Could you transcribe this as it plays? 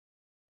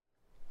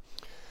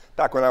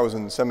Back when I was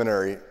in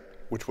seminary,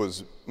 which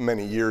was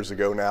many years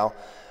ago now,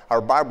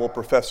 our Bible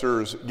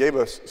professors gave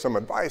us some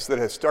advice that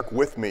has stuck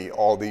with me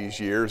all these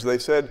years. They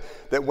said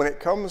that when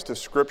it comes to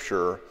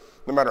Scripture,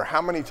 no matter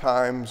how many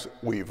times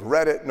we've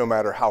read it, no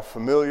matter how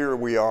familiar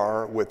we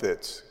are with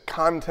its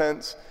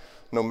contents,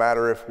 no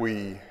matter if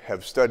we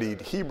have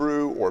studied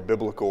Hebrew or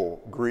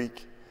biblical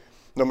Greek,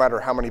 no matter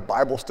how many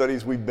Bible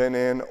studies we've been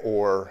in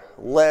or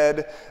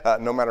led,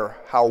 no matter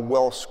how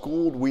well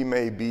schooled we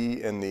may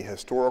be in the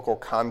historical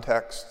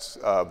contexts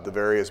of the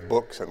various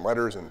books and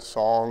letters and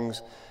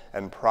songs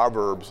and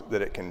proverbs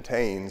that it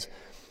contains,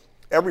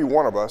 every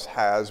one of us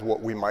has what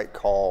we might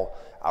call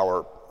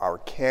our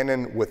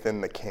canon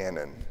within the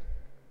canon.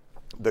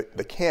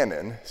 The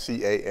canon,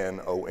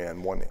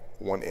 C-A-N-O-N,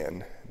 one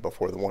N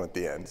before the one at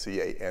the end,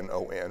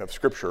 C-A-N-O-N, of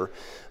Scripture,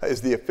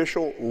 is the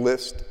official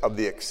list of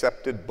the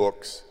accepted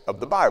books of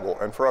the Bible.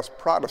 And for us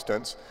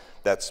Protestants,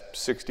 that's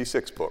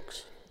 66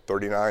 books,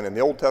 39 in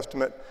the Old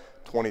Testament,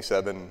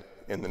 27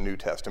 in the New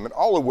Testament,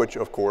 all of which,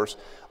 of course,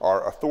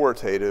 are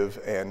authoritative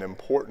and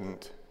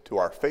important to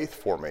our faith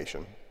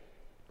formation.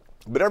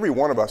 But every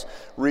one of us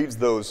reads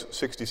those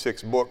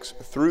 66 books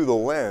through the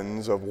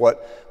lens of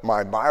what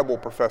my Bible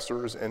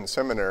professors in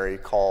seminary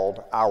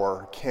called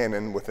our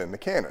canon within the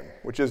canon,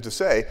 which is to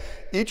say,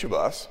 each of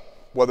us,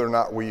 whether or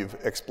not we've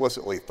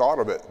explicitly thought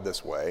of it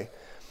this way,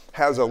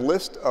 has a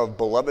list of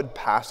beloved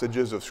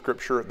passages of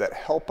Scripture that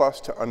help us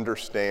to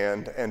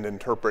understand and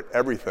interpret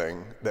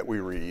everything that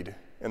we read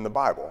in the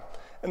Bible.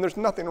 And there's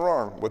nothing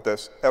wrong with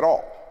this at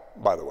all,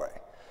 by the way.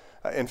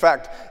 In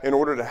fact, in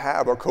order to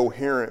have a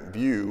coherent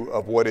view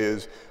of what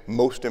is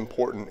most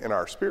important in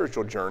our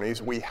spiritual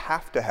journeys, we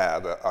have to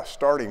have a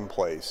starting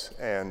place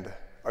and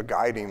a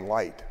guiding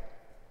light.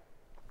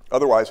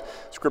 Otherwise,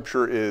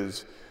 Scripture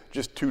is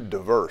just too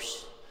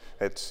diverse.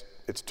 It's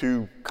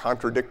too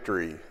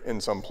contradictory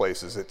in some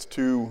places. It's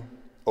too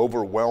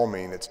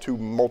overwhelming. It's too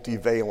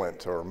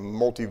multivalent or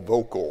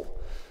multivocal.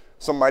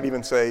 Some might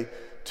even say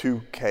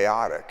too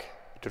chaotic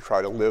to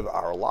try to live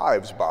our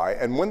lives by.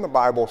 And when the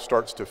Bible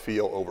starts to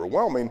feel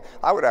overwhelming,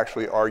 I would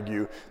actually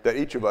argue that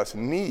each of us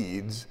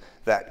needs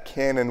that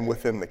canon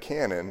within the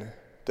canon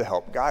to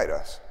help guide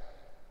us.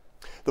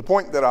 The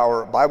point that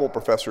our Bible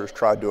professors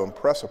tried to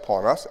impress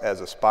upon us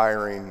as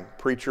aspiring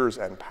preachers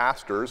and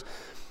pastors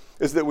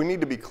is that we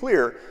need to be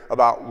clear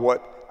about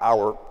what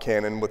our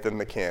canon within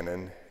the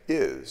canon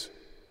is,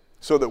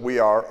 so that we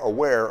are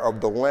aware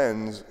of the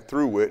lens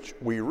through which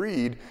we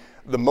read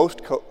the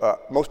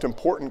most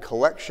important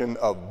collection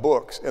of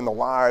books in the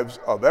lives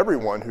of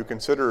everyone who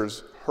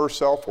considers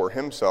herself or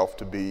himself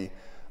to be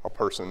a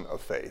person of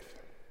faith.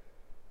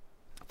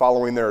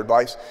 Following their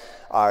advice,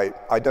 I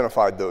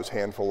identified those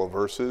handful of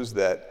verses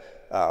that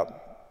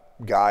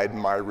guide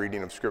my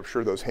reading of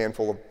Scripture, those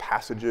handful of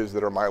passages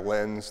that are my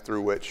lens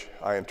through which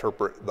I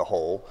interpret the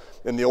whole.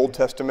 In the Old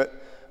Testament,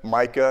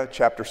 Micah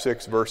chapter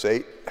 6, verse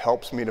 8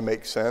 helps me to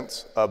make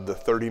sense of the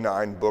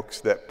 39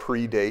 books that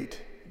predate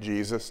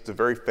Jesus. It's a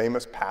very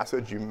famous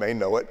passage. You may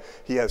know it.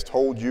 He has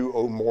told you,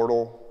 O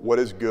mortal, what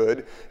is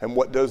good, and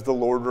what does the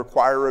Lord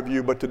require of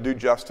you but to do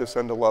justice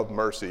and to love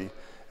mercy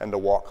and to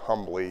walk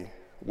humbly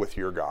with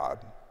your God.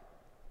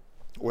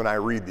 When I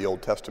read the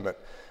Old Testament,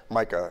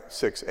 Micah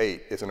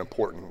 6:8 is an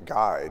important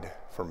guide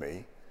for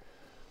me.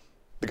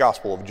 The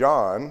Gospel of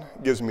John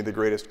gives me the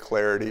greatest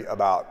clarity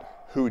about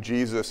who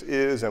Jesus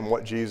is and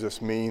what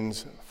Jesus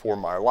means for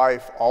my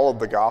life. All of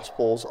the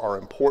Gospels are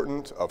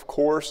important, of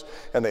course,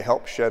 and they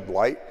help shed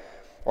light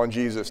on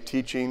Jesus'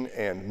 teaching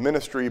and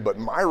ministry, but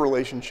my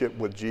relationship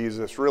with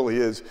Jesus really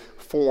is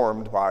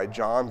formed by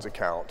John's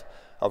account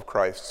of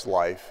Christ's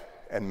life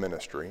and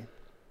ministry.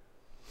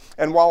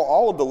 And while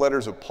all of the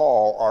letters of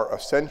Paul are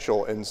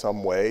essential in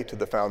some way to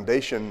the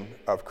foundation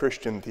of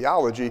Christian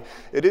theology,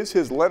 it is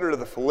his letter to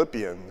the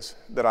Philippians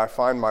that I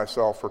find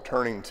myself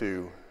returning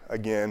to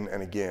again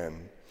and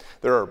again.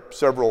 There are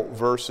several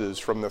verses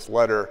from this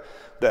letter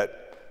that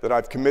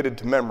I've committed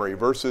to memory,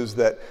 verses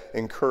that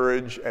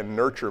encourage and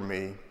nurture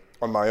me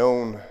on my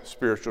own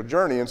spiritual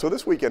journey. And so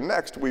this week and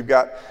next, we've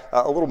got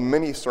a little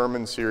mini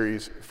sermon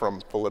series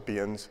from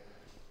Philippians,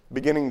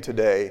 beginning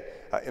today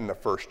in the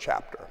first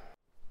chapter.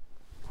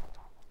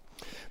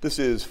 This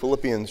is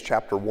Philippians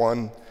chapter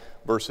 1,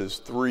 verses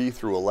 3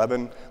 through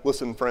 11.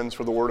 Listen, friends,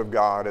 for the word of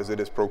God as it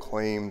is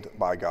proclaimed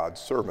by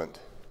God's servant,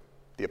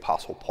 the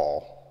Apostle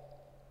Paul.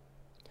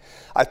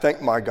 I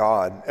thank my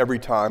God every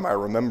time I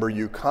remember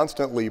you,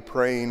 constantly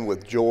praying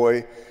with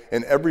joy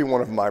in every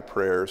one of my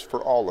prayers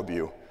for all of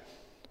you,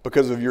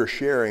 because of your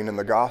sharing in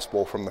the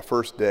gospel from the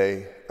first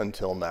day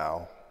until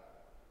now.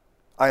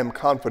 I am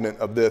confident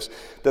of this,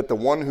 that the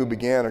one who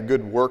began a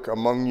good work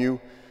among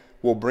you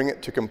will bring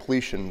it to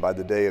completion by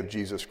the day of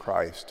Jesus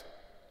Christ.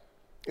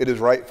 It is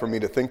right for me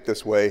to think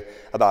this way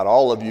about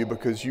all of you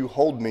because you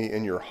hold me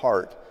in your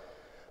heart.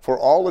 For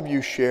all of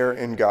you share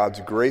in God's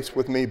grace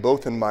with me,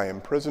 both in my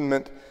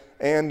imprisonment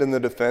and in the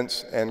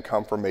defense and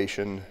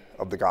confirmation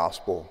of the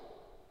gospel.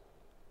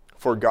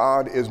 For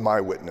God is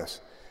my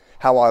witness,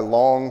 how I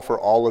long for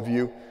all of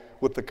you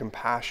with the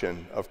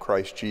compassion of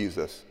Christ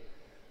Jesus.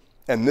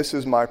 And this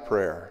is my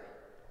prayer,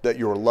 that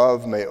your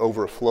love may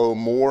overflow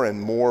more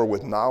and more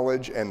with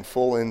knowledge and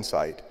full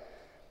insight,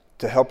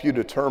 to help you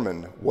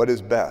determine what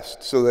is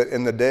best, so that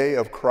in the day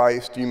of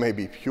Christ you may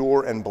be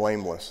pure and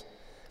blameless,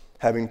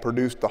 having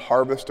produced the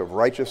harvest of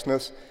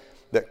righteousness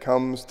that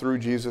comes through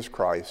Jesus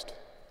Christ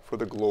for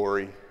the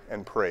glory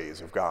and praise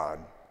of God.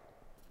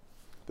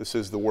 This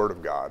is the word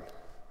of God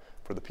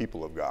for the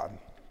people of God.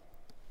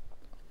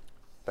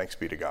 Thanks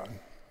be to God.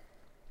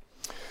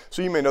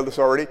 So you may know this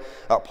already.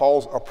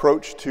 Paul's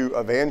approach to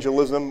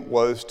evangelism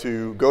was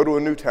to go to a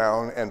new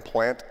town and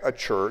plant a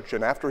church.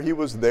 And after he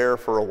was there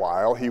for a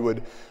while, he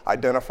would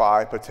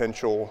identify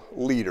potential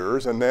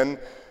leaders. And then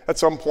at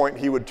some point,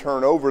 he would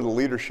turn over the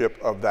leadership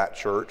of that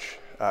church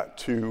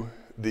to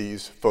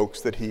these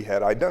folks that he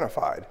had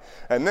identified.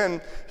 And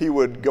then he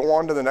would go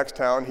on to the next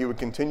town. He would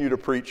continue to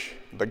preach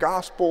the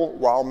gospel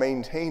while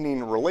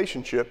maintaining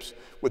relationships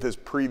with his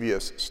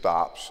previous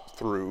stops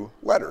through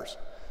letters.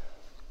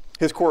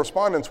 His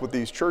correspondence with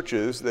these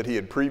churches that he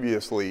had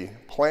previously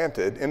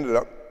planted ended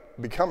up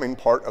becoming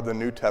part of the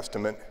New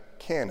Testament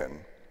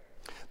canon.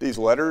 These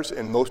letters,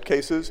 in most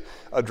cases,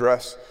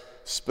 address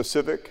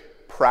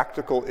specific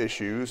practical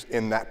issues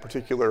in that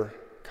particular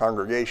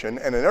congregation,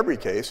 and in every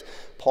case,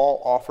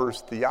 Paul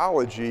offers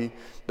theology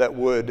that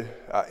would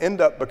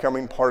end up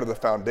becoming part of the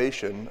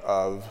foundation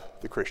of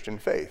the Christian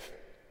faith.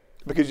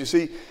 Because you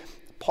see,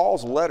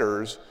 Paul's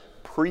letters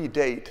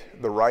predate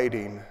the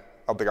writing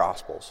of the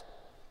Gospels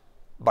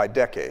by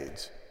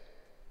decades.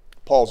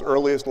 Paul's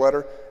earliest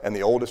letter and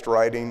the oldest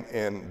writing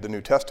in the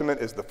New Testament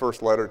is the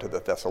first letter to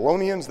the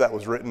Thessalonians. That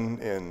was written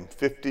in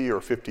 50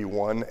 or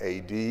 51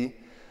 AD.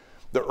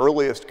 The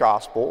earliest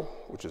gospel,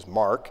 which is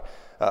Mark,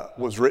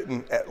 was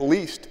written at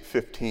least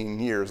 15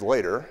 years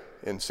later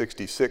in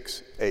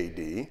 66 AD.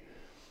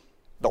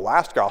 The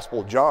last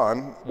gospel,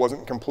 John,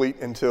 wasn't complete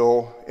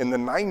until in the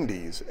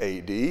 90s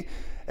AD,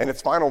 and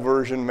its final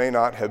version may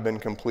not have been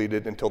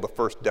completed until the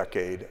first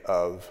decade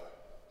of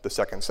the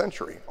 2nd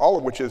century. All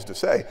of which is to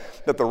say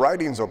that the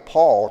writings of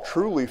Paul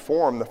truly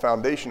form the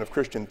foundation of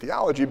Christian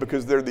theology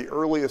because they're the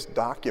earliest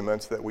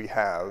documents that we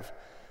have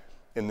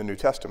in the New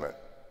Testament.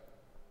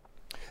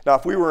 Now,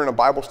 if we were in a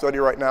Bible study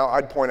right now,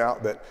 I'd point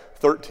out that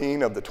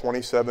 13 of the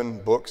 27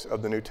 books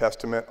of the New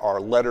Testament are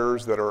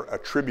letters that are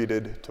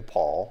attributed to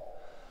Paul.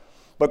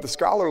 But the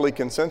scholarly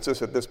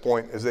consensus at this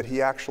point is that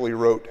he actually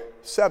wrote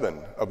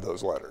 7 of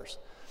those letters.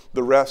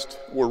 The rest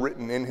were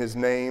written in his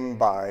name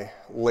by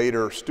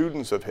later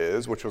students of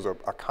his, which was a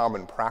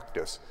common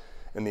practice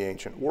in the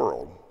ancient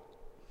world.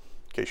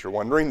 In case you're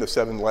wondering, the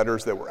 7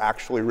 letters that were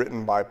actually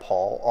written by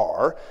Paul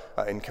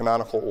are, in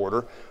canonical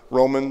order,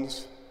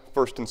 Romans,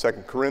 1st and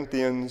 2nd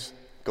Corinthians,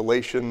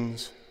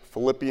 Galatians,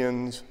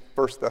 Philippians,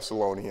 1st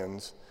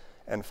Thessalonians,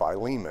 and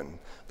Philemon.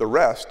 The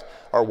rest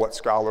are what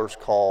scholars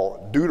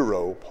call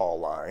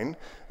Deutero-Pauline.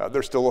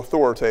 They're still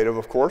authoritative,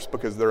 of course,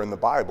 because they're in the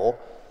Bible.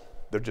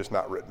 They're just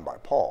not written by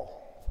Paul.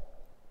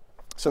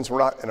 Since we're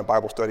not in a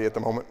Bible study at the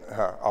moment,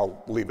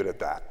 I'll leave it at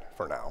that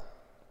for now.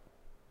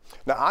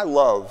 Now, I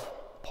love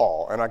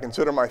Paul, and I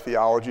consider my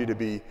theology to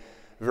be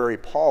very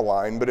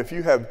Pauline, but if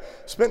you have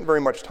spent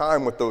very much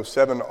time with those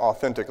 7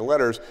 authentic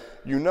letters,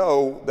 you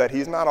know that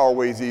he's not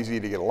always easy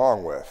to get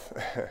along with.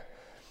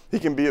 He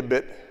can be a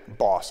bit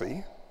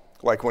bossy,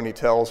 like when he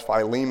tells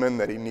Philemon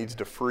that he needs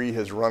to free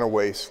his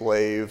runaway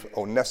slave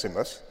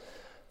Onesimus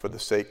for the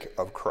sake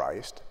of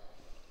Christ.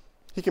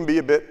 He can be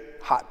a bit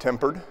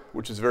hot-tempered,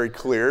 which is very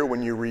clear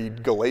when you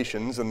read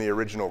Galatians in the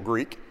original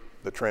Greek.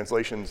 The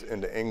translations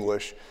into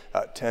English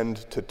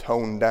tend to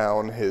tone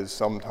down his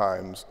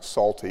sometimes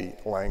salty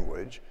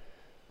language.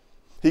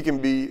 He can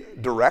be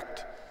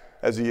direct,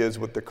 as he is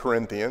with the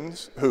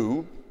Corinthians,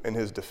 who, in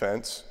his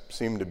defense,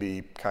 seem to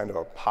be kind of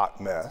a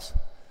hot mess.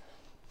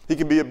 He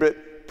can be a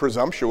bit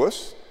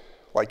presumptuous,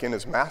 like in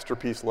his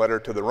masterpiece letter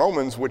to the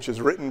Romans, which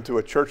is written to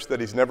a church that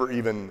he's never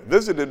even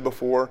visited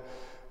before,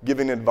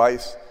 giving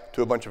advice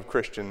to a bunch of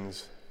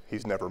Christians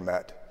he's never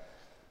met.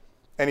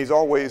 And he's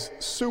always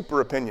super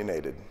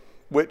opinionated,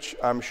 which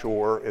I'm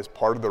sure is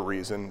part of the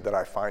reason that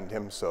I find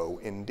him so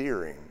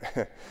endearing.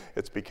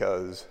 It's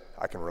because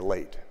I can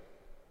relate.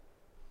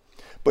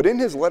 But in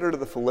his letter to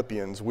the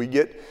Philippians, we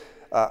get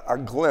a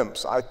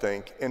glimpse, I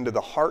think, into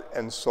the heart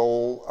and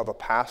soul of a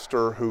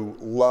pastor who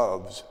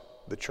loves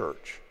the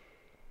church,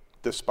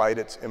 despite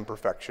its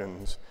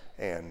imperfections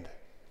and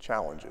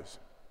challenges.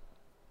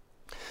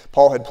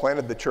 Paul had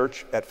planted the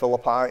church at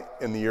Philippi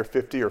in the year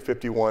 50 or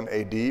 51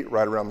 AD,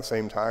 right around the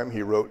same time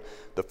he wrote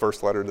the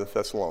first letter to the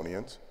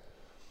Thessalonians.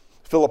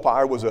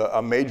 Philippi was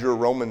a major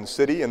Roman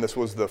city, and this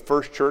was the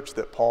first church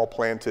that Paul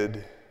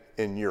planted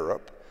in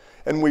Europe.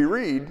 And we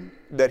read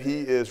that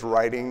he is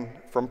writing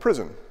from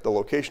prison, the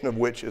location of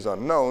which is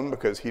unknown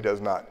because he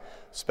does not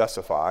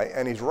specify.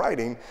 And he's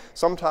writing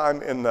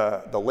sometime in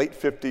the late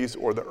 50s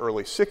or the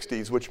early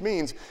 60s, which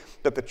means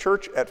that the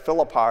church at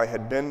Philippi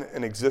had been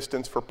in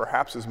existence for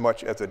perhaps as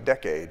much as a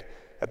decade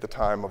at the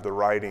time of the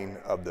writing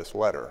of this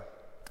letter.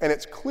 And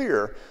it's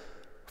clear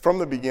from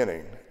the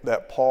beginning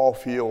that Paul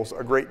feels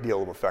a great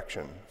deal of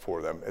affection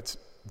for them. It's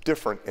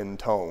different in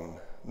tone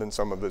than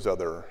some of his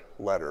other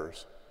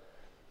letters.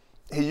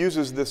 he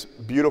uses this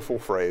beautiful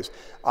phrase,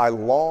 I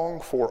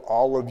long for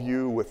all of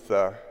you with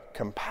the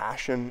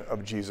compassion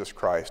of Jesus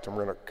Christ. And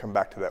we're going to come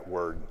back to that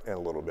word in a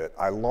little bit.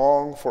 I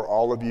long for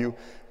all of you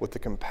with the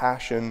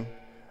compassion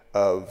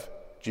of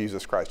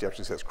Jesus Christ. He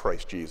actually says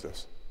Christ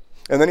Jesus.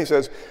 And then he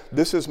says,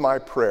 this is my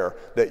prayer,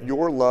 that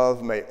your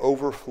love may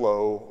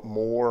overflow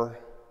more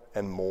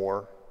and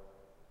more.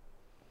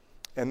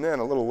 And then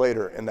a little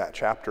later in that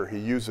chapter, he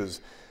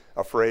uses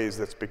a phrase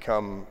that's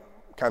become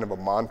kind of a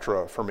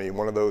mantra for me,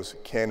 one of those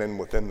canon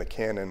within the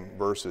canon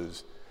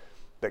verses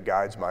that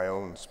guides my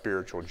own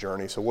spiritual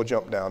journey. So we'll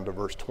jump down to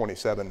verse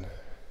 27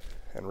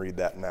 and read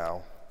that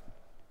now.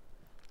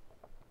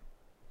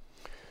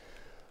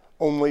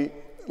 Only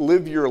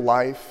live your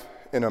life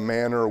in a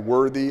manner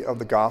worthy of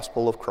the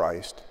gospel of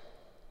Christ,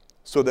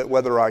 so that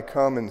whether I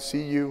come and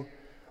see you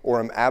or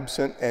am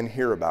absent and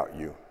hear about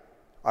you,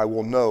 I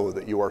will know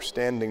that you are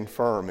standing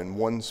firm in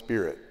one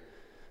spirit,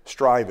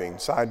 striving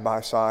side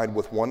by side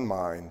with one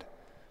mind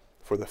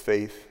for the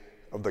faith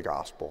of the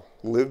gospel.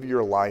 Live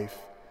your life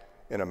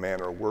in a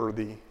manner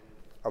worthy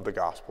of the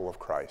gospel of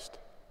Christ.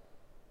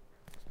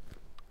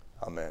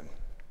 Amen.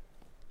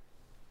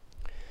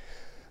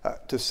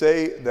 To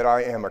say that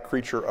I am a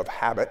creature of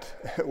habit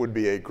would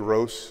be a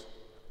gross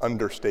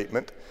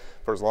understatement.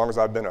 For as long as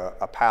I've been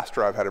a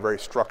pastor, I've had a very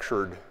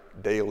structured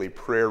daily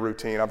prayer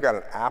routine. I've got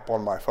an app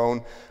on my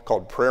phone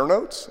called Prayer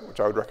Notes,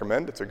 which I would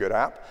recommend. It's a good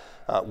app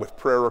with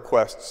prayer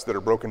requests that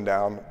are broken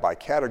down by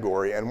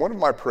category. And one of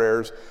my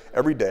prayers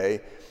every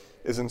day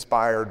is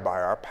inspired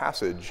by our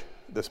passage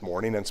this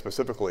morning, and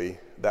specifically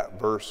that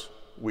verse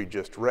we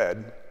just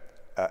read.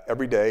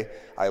 Every day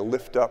I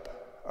lift up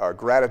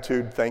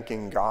gratitude,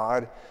 thanking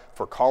God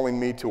for calling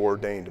me to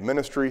ordained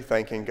ministry,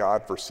 thanking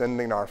God for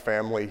sending our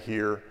family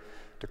here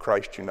to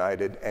Christ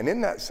United. And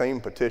in that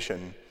same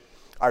petition,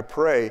 I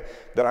pray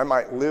that I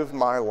might live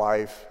my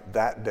life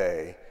that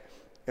day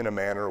in a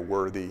manner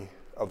worthy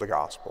of the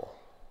gospel.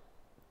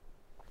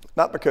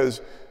 Not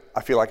because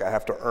I feel like I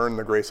have to earn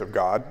the grace of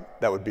God.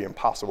 That would be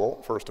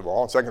impossible, first of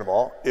all. And second of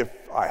all, if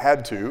I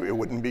had to, it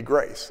wouldn't be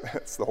grace.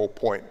 That's the whole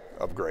point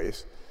of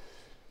grace.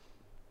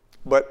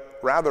 But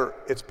rather,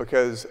 it's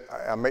because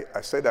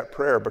I say that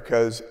prayer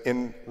because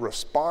in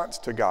response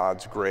to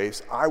God's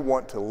grace, I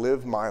want to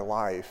live my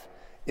life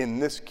in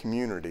this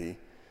community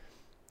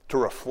to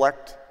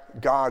reflect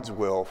God's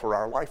will for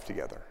our life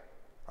together.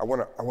 I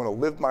want to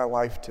live my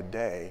life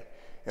today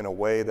in a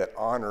way that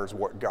honors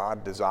what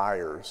God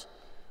desires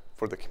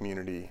for the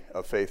community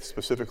of faith,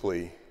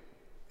 specifically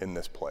in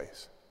this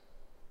place.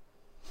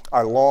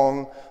 I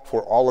long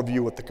for all of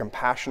you with the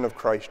compassion of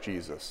Christ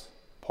Jesus,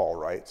 Paul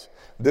writes.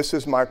 This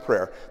is my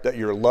prayer, that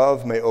your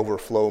love may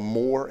overflow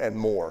more and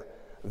more.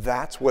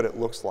 That's what it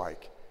looks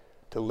like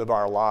to live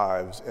our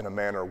lives in a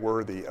manner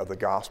worthy of the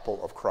gospel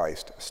of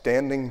Christ,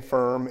 standing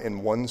firm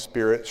in one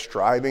spirit,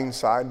 striving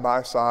side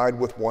by side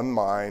with one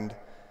mind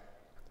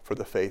for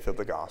the faith of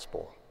the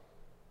gospel.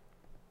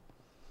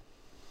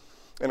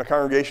 In a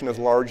congregation as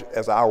large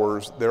as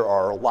ours, there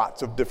are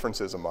lots of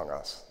differences among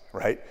us,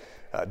 right?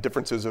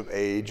 Differences of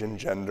age and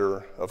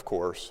gender, of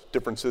course,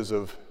 differences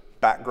of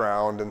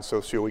background and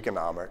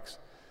socioeconomics,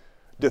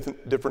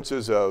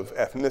 differences of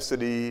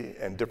ethnicity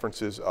and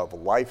differences of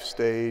life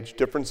stage,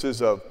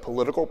 differences of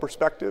political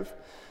perspective,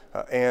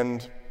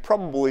 and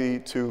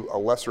probably to a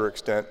lesser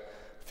extent,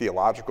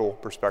 theological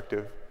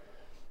perspective,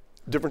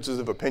 differences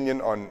of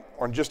opinion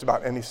on just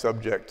about any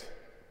subject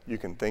you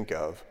can think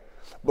of.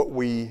 But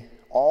we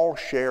all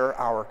share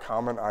our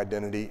common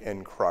identity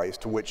in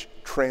Christ, which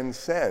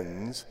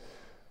transcends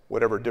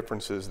whatever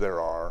differences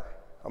there are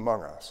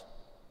among us.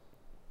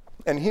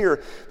 And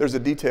here, there's a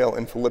detail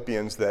in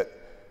Philippians that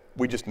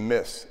we just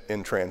miss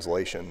in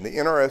translation. The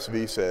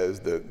NRSV says,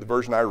 the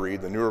version I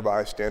read, the New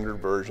Revised Standard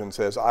Version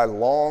says, I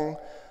long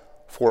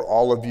for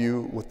all of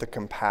you with the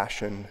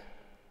compassion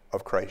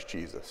of Christ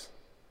Jesus.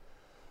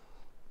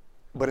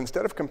 But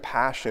instead of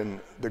compassion,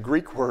 the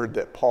Greek word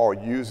that Paul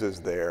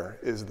uses there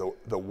is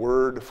the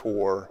word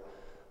for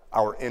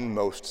our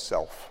inmost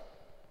self,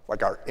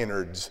 like our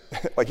innards.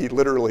 Like he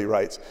literally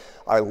writes,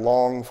 I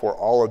long for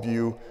all of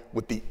you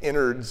with the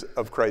innards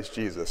of Christ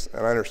Jesus.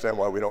 And I understand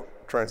why we don't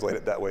translate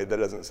it that way. That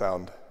doesn't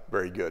sound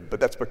very good. But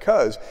that's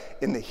because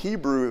in the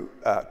Hebrew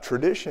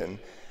tradition,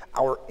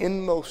 our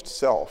inmost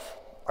self,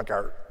 like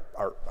our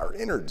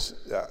innards,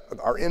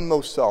 our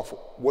inmost self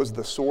was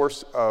the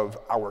source of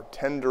our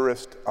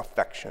tenderest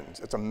affections.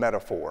 It's a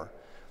metaphor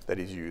that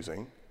he's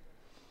using.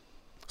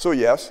 So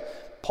yes,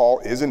 Paul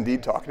is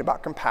indeed talking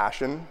about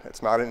compassion.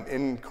 It's not an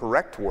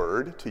incorrect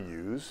word to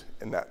use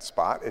in that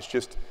spot. It's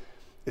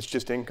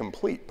just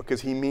incomplete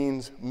because he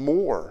means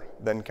more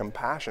than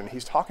compassion.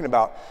 He's talking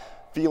about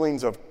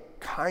feelings of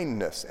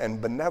kindness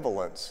and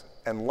benevolence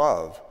and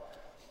love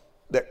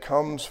that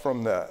come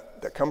from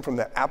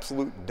the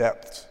absolute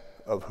depths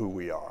of who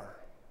we are.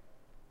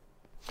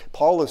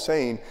 Paul is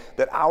saying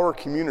that our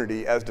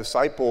community as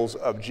disciples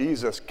of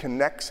Jesus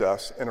connects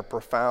us in a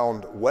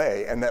profound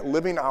way, and that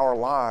living our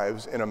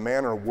lives in a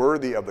manner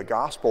worthy of the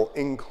gospel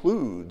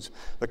includes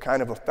the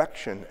kind of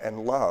affection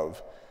and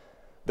love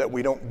that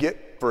we don't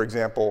get, for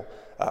example,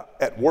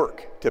 at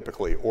work,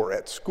 typically, or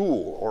at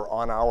school, or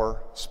on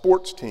our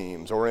sports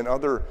teams, or in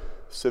other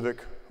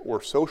civic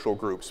or social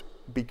groups,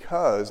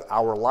 because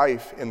our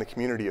life in the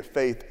community of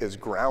faith is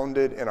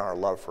grounded in our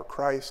love for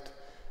Christ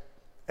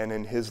and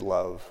in his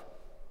love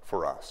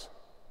for us.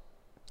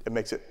 It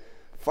makes it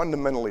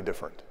fundamentally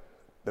different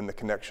than the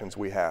connections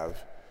we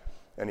have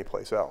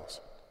anyplace else.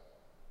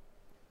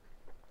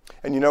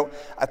 And you know,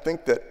 I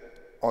think that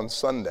on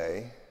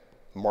Sunday,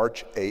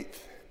 March 8th,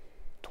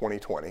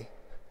 2020,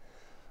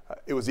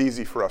 it was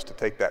easy for us to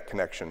take that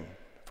connection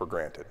for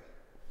granted.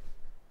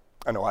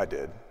 I know I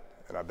did,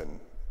 and I've been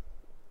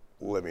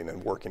living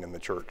and working in the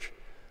church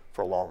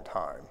for a long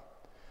time.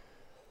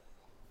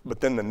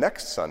 But then the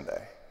next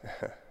Sunday,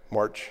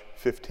 March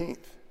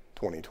 15th,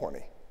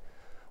 2020,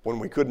 when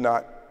we could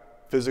not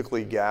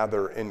physically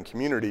gather in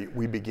community,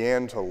 we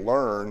began to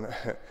learn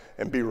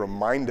and be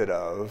reminded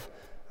of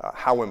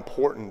how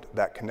important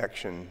that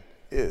connection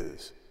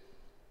is.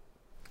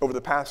 Over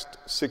the past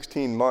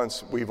 16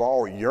 months, we've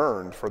all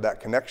yearned for that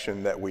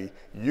connection that we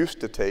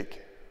used to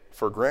take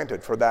for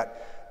granted, for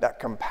that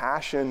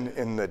compassion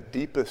in the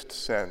deepest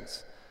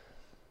sense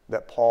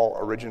that Paul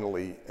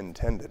originally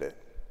intended it.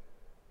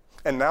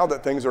 And now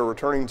that things are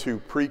returning to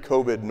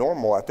pre-COVID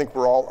normal, I think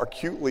we're all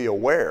acutely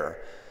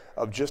aware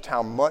of just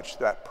how much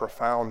that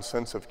profound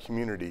sense of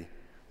community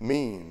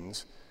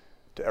means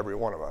to every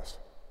one of us.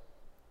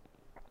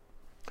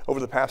 Over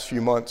the past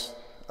few months,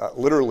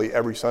 literally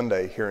every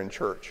Sunday here in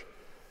church,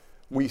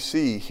 we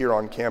see here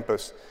on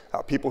campus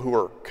people who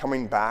are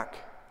coming back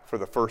for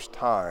the first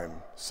time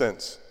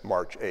since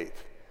March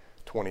 8th,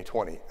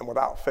 2020. And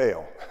without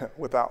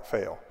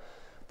fail,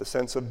 the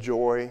sense of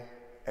joy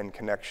and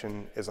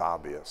connection is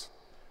obvious,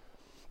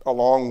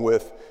 along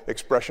with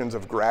expressions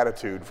of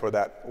gratitude for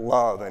that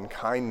love and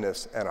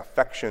kindness and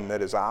affection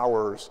that is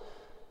ours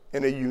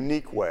in a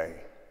unique way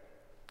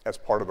as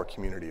part of a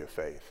community of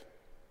faith.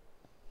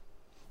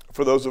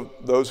 For those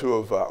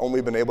who have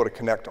only been able to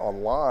connect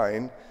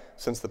online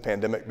since the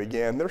pandemic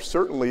began, there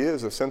certainly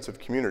is a sense of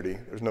community.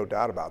 There's no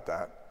doubt about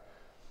that.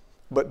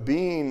 But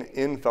being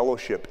in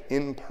fellowship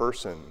in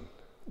person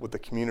with the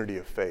community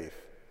of faith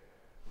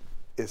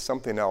is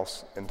something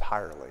else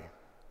entirely.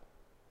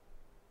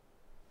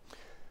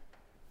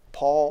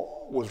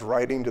 Paul was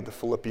writing to the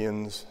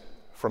Philippians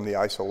from the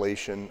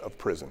isolation of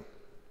prison,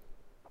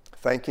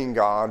 thanking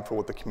God for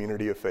what the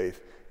community of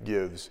faith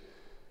gives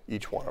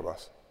each one of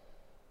us.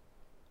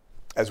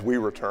 As we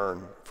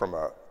return from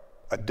a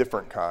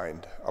different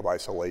kind of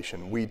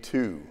isolation, we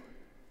too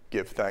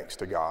give thanks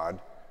to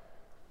God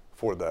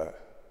for the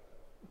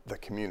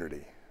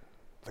community,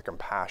 the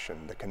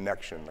compassion, the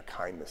connection, the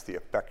kindness, the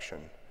affection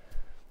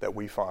that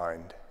we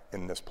find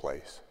in this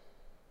place.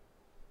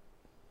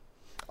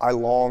 I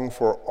long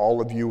for all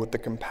of you with the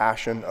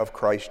compassion of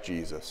Christ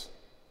Jesus,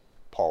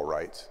 Paul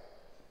writes.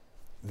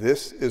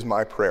 This is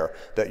my prayer,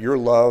 that your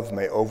love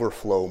may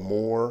overflow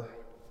more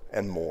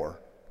and more.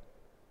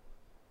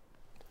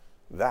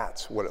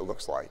 That's what it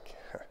looks like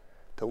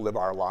to live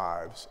our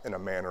lives in a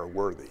manner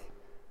worthy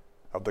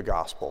of the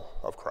gospel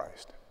of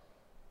Christ.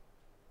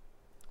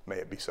 May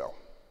it be so.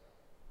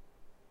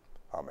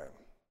 Amen.